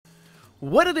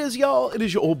What it is, y'all, it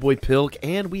is your old boy Pilk,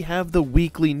 and we have the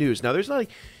weekly news. Now, there's not a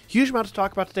huge amount to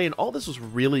talk about today, and all this was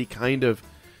really kind of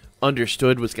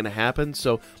understood was going to happen,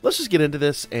 so let's just get into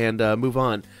this and move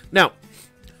on. Now,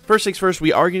 first things first,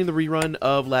 we are getting the rerun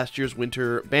of last year's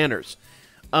winter banners.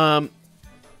 I'm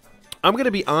going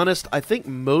to be honest, I think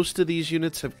most of these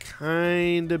units have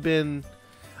kind of been...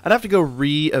 I'd have to go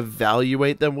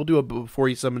re-evaluate them. We'll do a before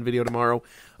you summon video tomorrow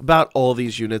about all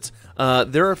these units.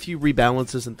 There are a few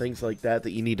rebalances and things like that that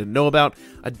you need to know about.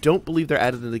 I don't believe they're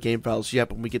added into the game files yet,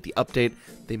 but when we get the update,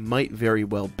 they might very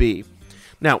well be.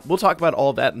 Now, we'll talk about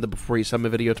all that in the before you summon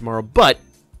video tomorrow, but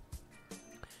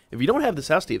if you don't have this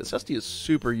Hestia is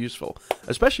super useful,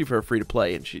 especially for a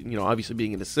free-to-play, and she, you know, obviously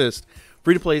being an assist.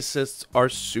 Free-to-play assists are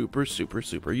super, super,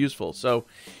 super useful, so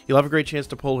you'll have a great chance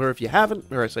to pull her if you haven't,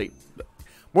 or I say...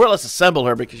 more or less assemble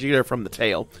her because you get her from the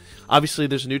tail. Obviously,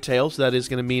 there's a new tail, so that is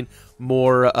going to mean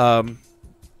more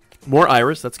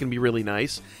iris. That's going to be really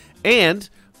nice. And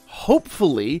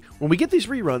hopefully, when we get these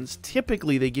reruns,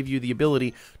 typically they give you the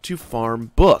ability to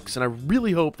farm books. And I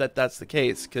really hope that that's the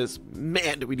case because,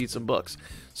 man, do we need some books.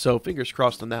 So fingers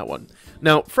crossed on that one.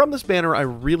 Now, from this banner, I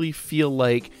really feel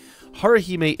like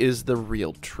Haruhime is the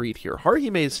real treat here.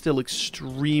 Haruhime is still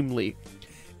extremely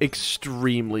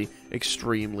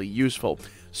useful.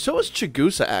 So is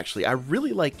Chigusa, actually. I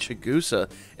really like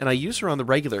Chigusa, and I use her on the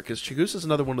regular, because Chigusa is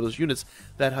another one of those units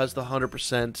that has the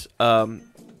 100%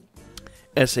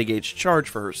 SA gauge charge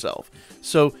for herself.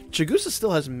 So Chigusa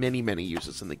still has many, many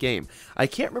uses in the game. I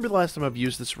can't remember the last time I've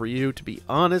used this Ryu, to be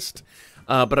honest,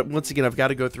 but once again, I've got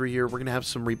to go through here. We're going to have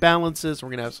some rebalances.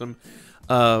 We're going to have some,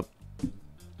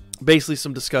 basically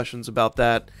some discussions about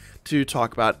that to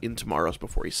talk about in tomorrow's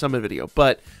Before You Summon video.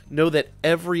 But know that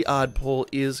every odd pull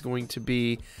is going to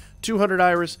be 200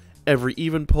 iris. Every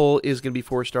even pull is going to be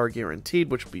 4-star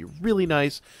guaranteed, which will be really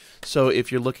nice. So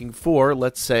if you're looking for,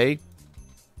 let's say,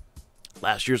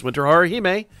 last year's Winter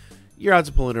Haruhime, your odds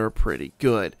of pulling her are pretty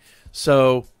good.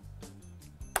 So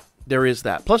there is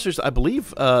that. Plus there's, I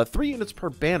believe, 3 units per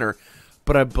banner.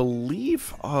 But I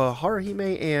believe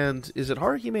Haruhime and... is it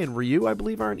Haruhime and Ryu, I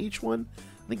believe, are in each one?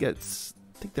 I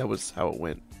think that was how it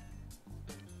went.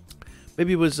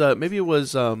 Maybe it was, I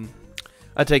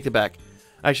take it back.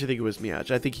 I actually think it was Miyaj.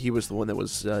 I think he was the one that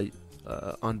was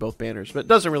on both banners, but it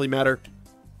doesn't really matter.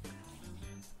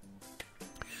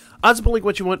 Odds of pulling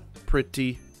what you want,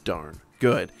 pretty darn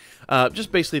good.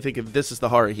 Just basically think of this as the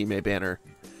Haruhime banner.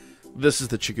 This is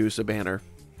the Chigusa banner.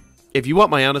 If you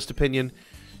want my honest opinion,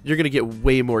 you're going to get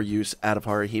way more use out of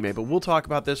Haruhime, but we'll talk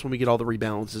about this when we get all the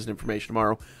rebalances and information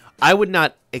tomorrow. I would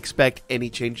not expect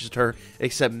any changes to her,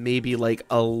 except maybe like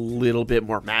a little bit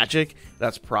more magic.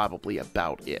 That's probably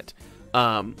about it.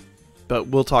 But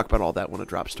we'll talk about all that when it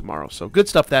drops tomorrow. So good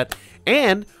stuff that.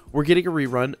 And we're getting a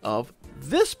rerun of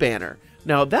this banner.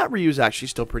 Now, that Ryu is actually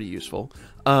still pretty useful.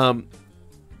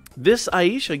 This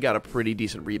Aisha got a pretty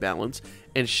decent rebalance,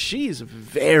 and she's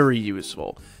very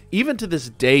useful. Even to this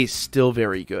day, still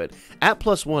very good. At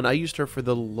 +1, I used her for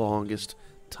the longest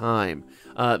time.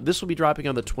 This will be dropping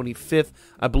on the 25th.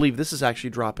 I believe this is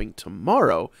actually dropping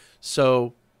tomorrow.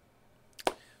 So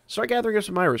start gathering up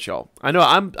some iris, y'all. I know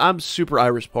I'm super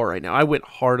iris poor right now. I went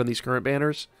hard on these current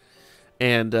banners,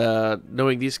 and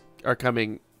knowing these are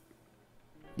coming,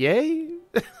 yay!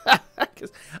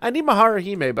 I need my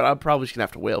Haruhime, but I'm probably just gonna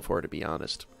have to wail for it, to be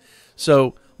honest.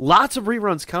 So lots of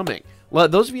reruns coming.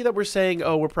 Those of you that were saying,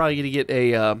 "Oh, we're probably gonna get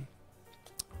a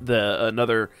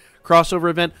another crossover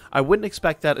event," I wouldn't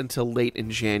expect that until late in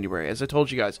January. As I told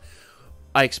you guys,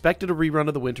 I expected a rerun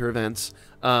of the winter events.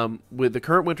 With the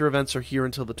current winter events are here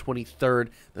until the 23rd,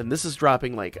 then this is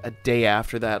dropping like a day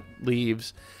after that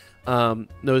leaves.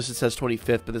 Notice it says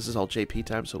 25th, but this is all JP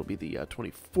time, so it'll be the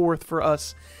 24th for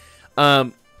us.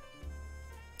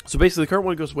 So basically, the current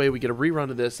one goes away. We get a rerun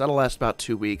of this. That'll last about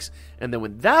 2 weeks, and then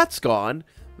when that's gone,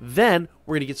 then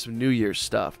we're going to get some New Year's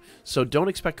stuff. So don't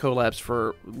expect collabs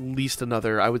for at least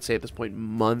another, I would say at this point,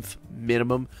 month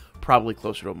minimum. Probably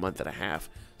closer to a month and a half.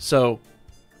 So,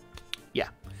 yeah.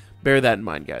 Bear that in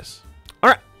mind, guys.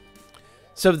 Alright.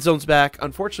 7th Zone's back.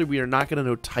 Unfortunately, we are not going to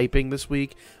know typing this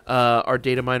week. Our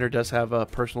data miner does have a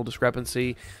personal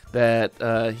discrepancy that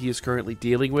he is currently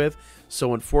dealing with.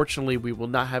 So, unfortunately, we will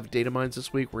not have data mines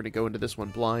this week. We're going to go into this one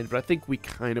blind. But I think we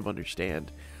kind of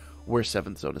understand where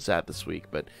 7th Zone is at this week.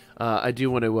 But I do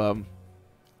want to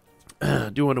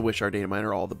wish our data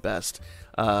miner all the best.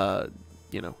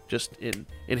 You know, just in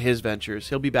his ventures.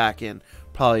 He'll be back in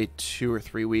probably 2 or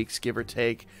 3 weeks, give or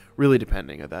take. Really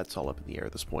depending. That's all up in the air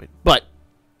at this point. But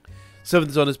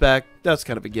 7th Zone is back. That's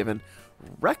kind of a given.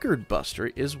 Record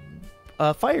Buster is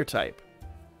Fire type.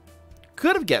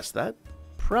 Could have guessed that.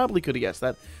 Probably could have guessed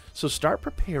that. So start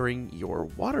preparing your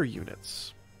water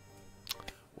units.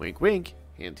 Wink, wink.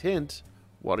 Hint, hint.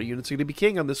 Water units are going to be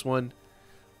king on this one.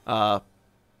 Start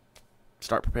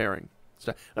preparing.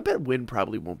 I bet wind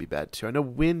probably won't be bad, too. I know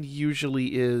wind usually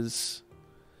is...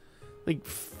 like,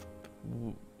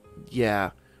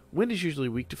 yeah. Wind is usually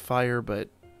weak to fire, but...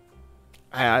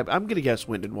 I'm going to guess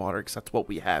wind and water, because that's what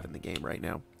we have in the game right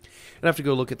now. I'd have to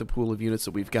go look at the pool of units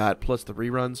that we've got, plus the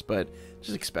reruns, but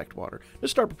just expect water.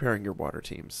 Just start preparing your water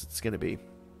teams. It's going to be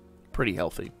pretty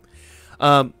healthy.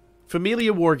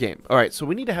 Familia Wargame. Alright, so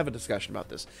we need to have a discussion about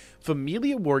this.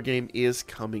 Familia Wargame is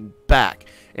coming back,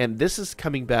 and this is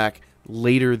coming back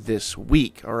later this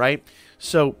week, alright?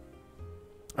 So,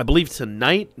 I believe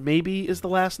tonight maybe is the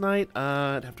last night.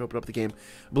 I'd have to open up the game.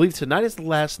 I believe tonight is the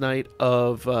last night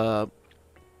of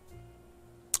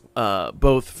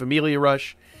both Familia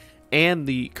Rush and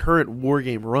the current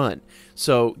Wargame run.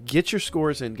 So get your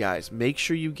scores in, guys. Make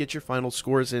sure you get your final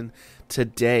scores in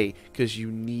today, because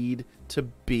you need to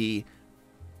be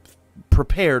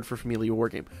prepared for Familia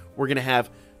Wargame. We're going to have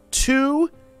 2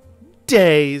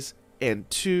 days and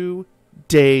 2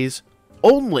 days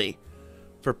only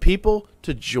for people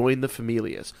to join the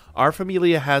Familias. Our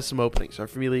Familia has some openings. Our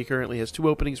Familia currently has 2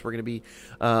 openings. We're going to be,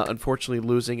 unfortunately,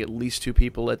 losing at least 2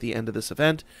 people at the end of this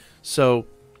event. So,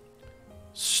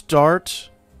 start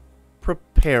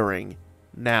preparing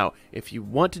now. If you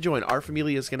want to join, our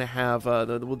Familia is going to have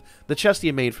the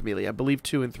Chestia main Familia. I believe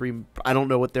 2 and 3. I don't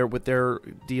know what their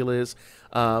deal is.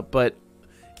 But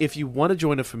if you want to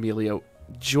join a Familia,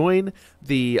 join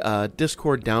the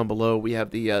Discord down below. We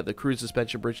have the cruise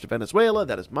suspension bridge to Venezuela.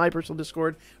 That is my personal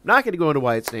Discord. I'm not going to go into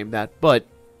why it's named that, but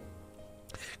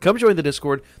come join the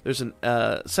Discord. There's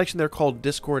a section there called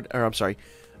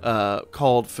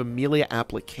called Familia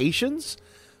Applications.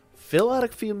 Fill out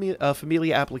a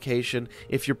Familia application.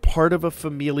 If you're part of a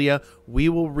Familia, we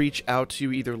will reach out to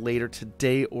you either later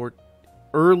today or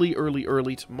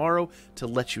early tomorrow to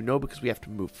let you know, because we have to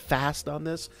move fast on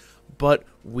this. But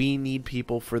we need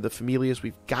people for the Familias.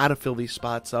 We've got to fill these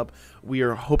spots up. We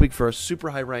are hoping for a super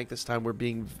high rank this time. We're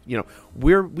being,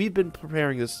 we've been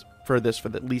preparing this for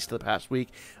at least the past week.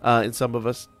 In some of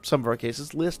our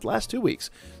cases, last 2 weeks.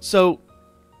 So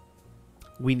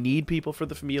we need people for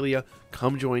the Familia.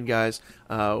 Come join, guys.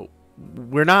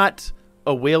 We're not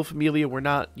a whale Familia. We're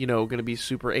not, going to be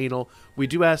super anal. We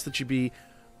do ask that you be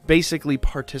basically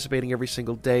participating every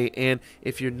single day, and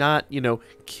if you're not,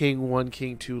 King 1,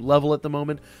 King 2 level at the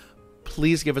moment,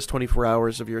 please give us 24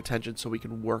 hours of your attention so we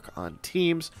can work on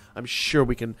teams. I'm sure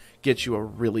we can get you a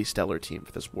really stellar team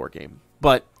for this war game.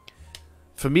 But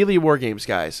Familia Wargames,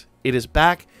 guys, it is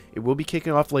back. It will be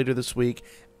kicking off later this week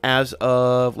as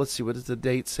of, let's see, what does the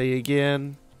date say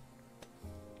again?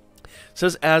 It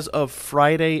says as of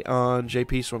Friday on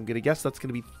JP, so I'm going to guess that's going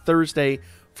to be Thursday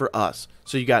for us.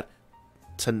 So you got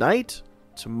tonight,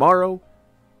 tomorrow,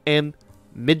 and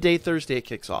midday Thursday it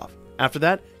kicks off. After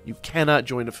that, you cannot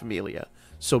join a Familia.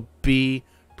 So be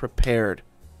prepared.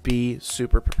 Be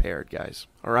super prepared, guys.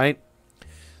 All right?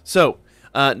 So,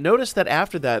 notice that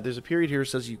after that, there's a period here that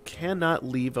says you cannot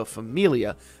leave a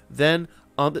Familia. Then,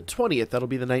 on the 20th, that'll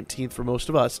be the 19th for most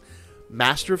of us,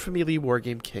 Master of Familia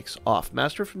Wargame kicks off.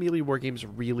 Master of Familia Wargame is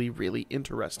really, really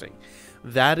interesting.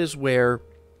 That is where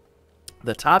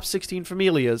the top 16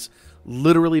 Familias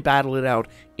literally battle it out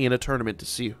in a tournament to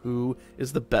see who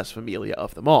is the best Familia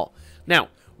of them all. Now,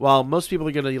 while most people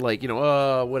are going to be like,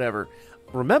 whatever,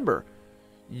 remember,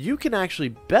 you can actually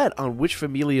bet on which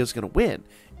Familia is going to win.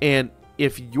 And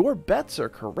if your bets are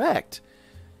correct,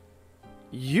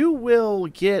 you will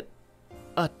get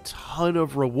a ton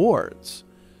of rewards.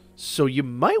 So you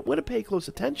might want to pay close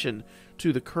attention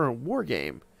to the current war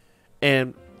game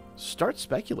and start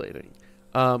speculating.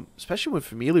 Especially when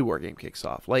Familia Wargame kicks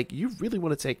off. Like, you really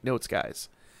want to take notes, guys.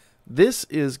 This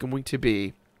is going to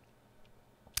be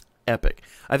epic.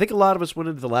 I think a lot of us went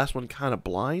into the last one kind of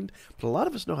blind, but a lot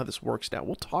of us know how this works now.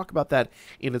 We'll talk about that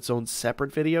in its own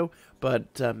separate video,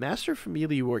 but Master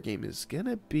Familia Wargame is going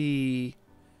to be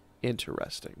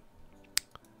interesting.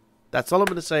 That's all I'm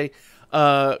going to say.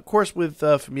 Of course, with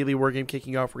Familia Wargame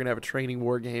kicking off, we're going to have a training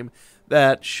wargame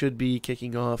that should be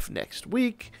kicking off next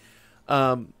week.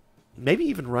 Maybe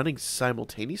even running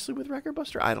simultaneously with Record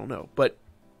Buster? I don't know. But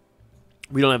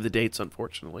we don't have the dates,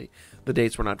 unfortunately. The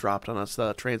dates were not dropped on us,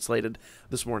 translated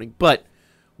this morning. But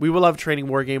we will have a training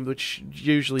wargame, which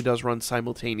usually does run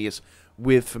simultaneous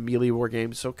with Familia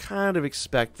Wargame. So kind of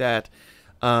expect that.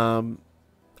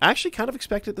 Actually kind of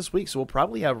expect it this week. So we'll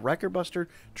probably have Record Buster,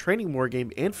 training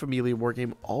wargame, and Familia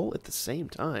Wargame all at the same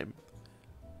time.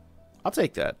 I'll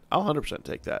take that. I'll 100%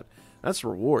 take that. That's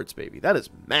rewards, baby. That is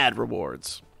mad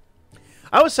rewards.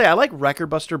 I would say I like Wrecker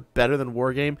Buster better than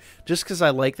Wargame, just because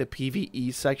I like the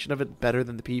PvE section of it better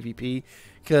than the PvP.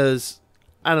 Because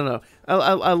I don't know,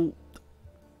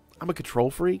 I'm a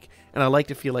control freak, and I like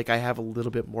to feel like I have a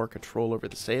little bit more control over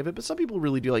the say of it. But some people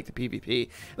really do like the PvP.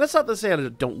 And that's not to say I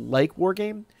don't like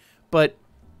Wargame, but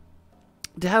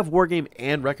to have Wargame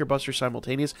and Wrecker Buster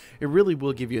simultaneous, it really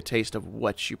will give you a taste of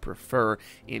what you prefer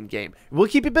in-game. It will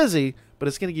keep you busy, but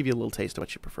it's going to give you a little taste of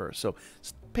what you prefer. So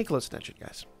pay close attention,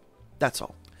 guys. That's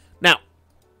all. Now,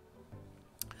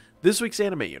 this week's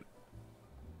anime unit.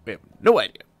 We have no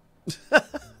idea.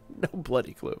 No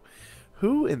bloody clue.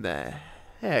 Who in the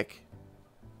heck?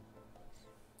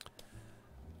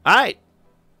 I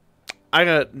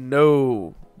got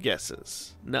no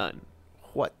guesses. None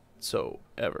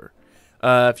whatsoever.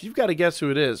 If you've got a guess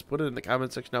who it is, put it in the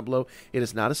comment section down below. It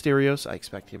is not Asterios. I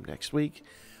expect him next week.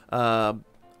 I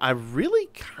really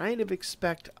kind of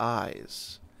expect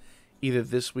Eyes, either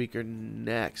this week or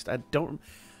next. I don't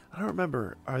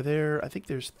remember. Are there? I think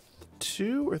there's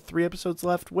 2 or 3 episodes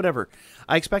left. Whatever.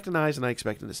 I expect an Eyes and I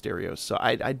expect an Asterios. So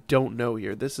I don't know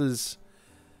here. This is,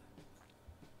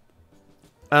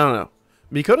 I don't know.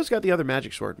 Mikoto's got the other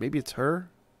magic sword. Maybe it's her.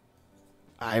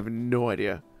 I have no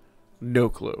idea. No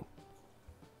clue.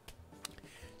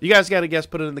 You guys got to guess,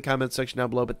 put it in the comments section down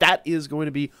below. But that is going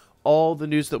to be all the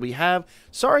news that we have.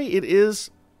 Sorry, it is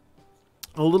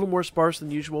a little more sparse than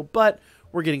usual, but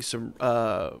we're getting some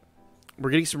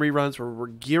reruns where we're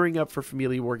gearing up for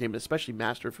Familia Wargame, especially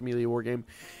Master Familia Wargame.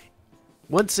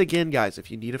 Once again, guys,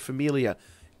 if you need a Familia,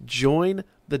 join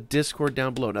the Discord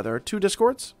down below. Now, there are 2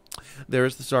 Discords.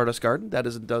 There's the Stardust Garden. That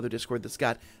is another Discord that's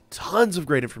got tons of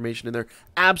great information in there.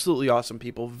 Absolutely awesome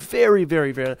people. Very,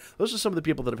 very, very. Those are some of the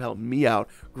people that have helped me out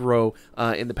grow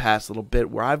in the past little bit,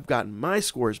 where I've gotten my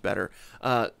scores better.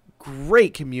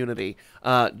 Great community.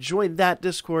 Join that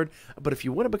Discord. But if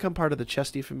you want to become part of the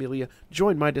Chesty Familia,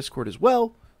 join my Discord as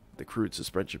well. The Crude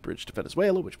Suspension Bridge to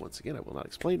Venezuela, which once again I will not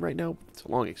explain right now. It's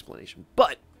a long explanation,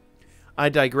 but I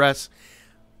digress.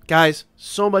 Guys,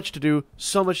 so much to do,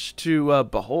 so much to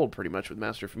behold pretty much with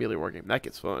Master Familia Wargame. That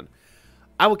gets fun.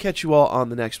 I will catch you all on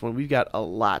the next one. We've got a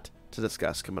lot to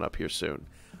discuss coming up here soon.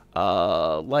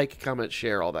 Like, comment,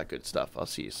 share, all that good stuff. I'll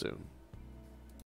see you soon.